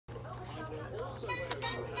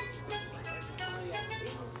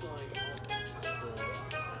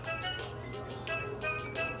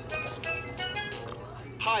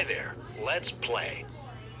Hi there, let's play.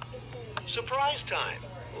 Surprise time.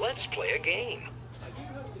 Let's play a game.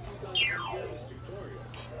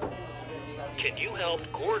 Can you help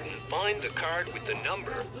Gordon find the card with the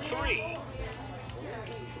number 3?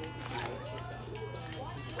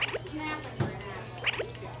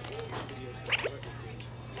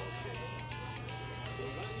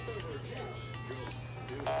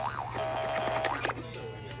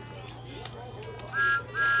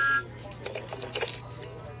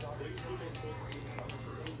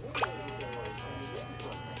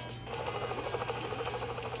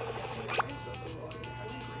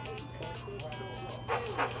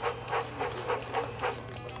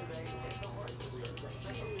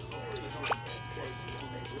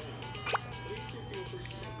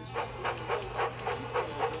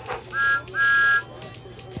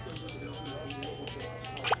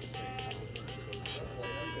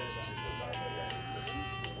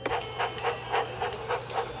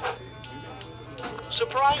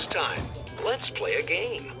 Surprise time. Let's play a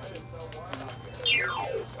game.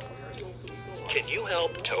 Can you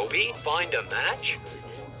help Toby find a match?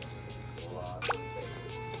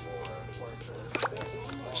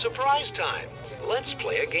 Surprise time. Let's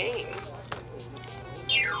play a game.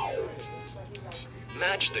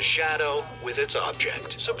 Match the shadow with its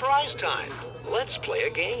object. Surprise time. Let's play a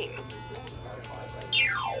game.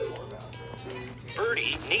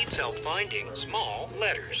 Birdie needs help finding small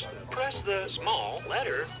letters. Press the small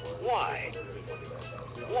letter Y.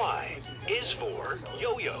 Y is for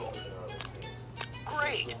yo-yo.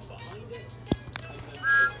 Great!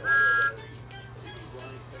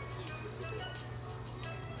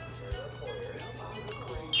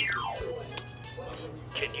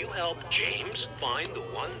 Can you help James find the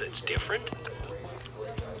one that's different?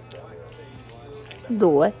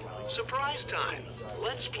 2. Surprise time.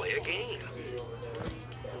 Let's play a game.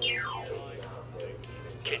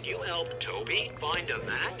 Can you help Toby find a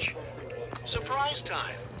match? Surprise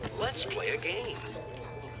time. Let's play a game.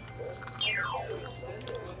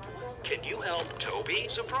 Can you help Toby?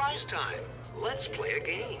 Surprise time. Let's play a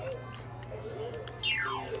game.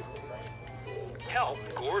 Help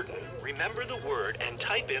Gordon remember the word and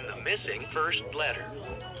type in the missing first letter.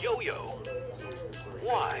 Yo-yo.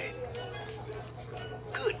 Y.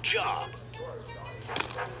 Good job.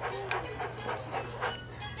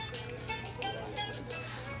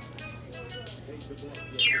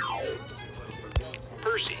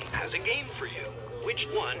 Percy has a game for you. Which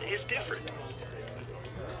one is different?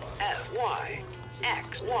 F-Y.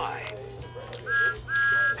 X-Y.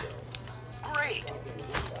 Great.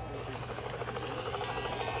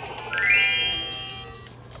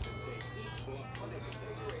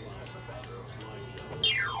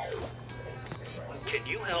 Can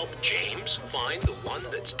you help James find the one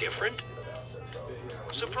that's different?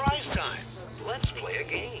 Surprise time. Let's play a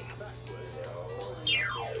game.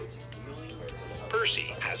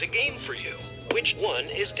 Percy has a game for you. Which one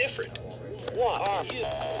is different? What are you?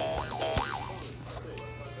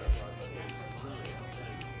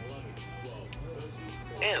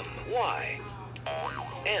 M, Y.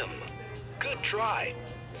 M. Good try.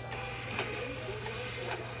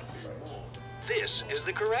 This is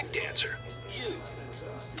the correct answer. U.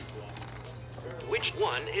 Which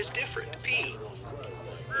one is different? P.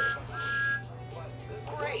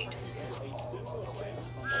 Great.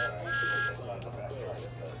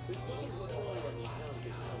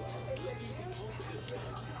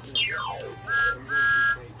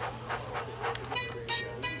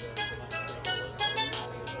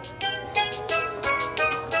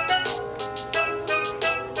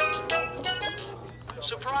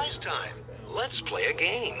 Surprise time. Let's play a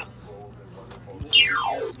game.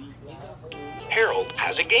 Harold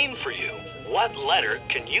has a game for you. What letter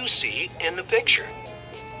can you see in the picture?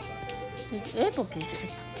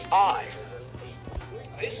 I.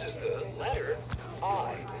 This is the letter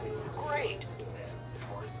I. Great.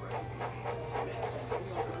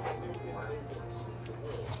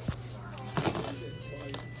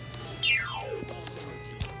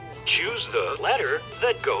 Choose the letter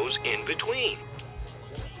that goes in between.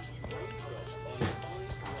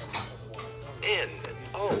 N,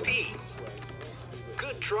 O, P.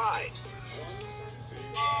 Good try.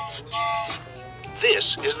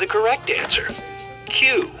 This is the correct answer.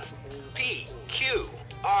 Q, P, Q,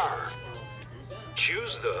 R.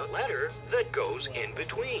 Choose the letter that goes in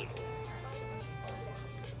between.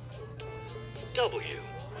 W.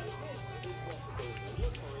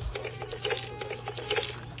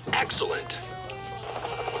 Excellent.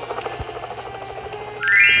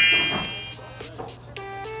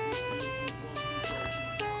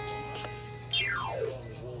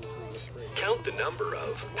 Count count the number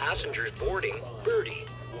of passengers boarding Birdie.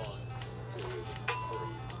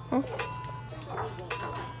 Huh?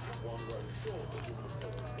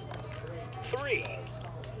 3.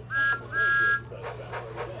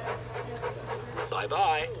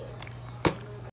 Bye-bye.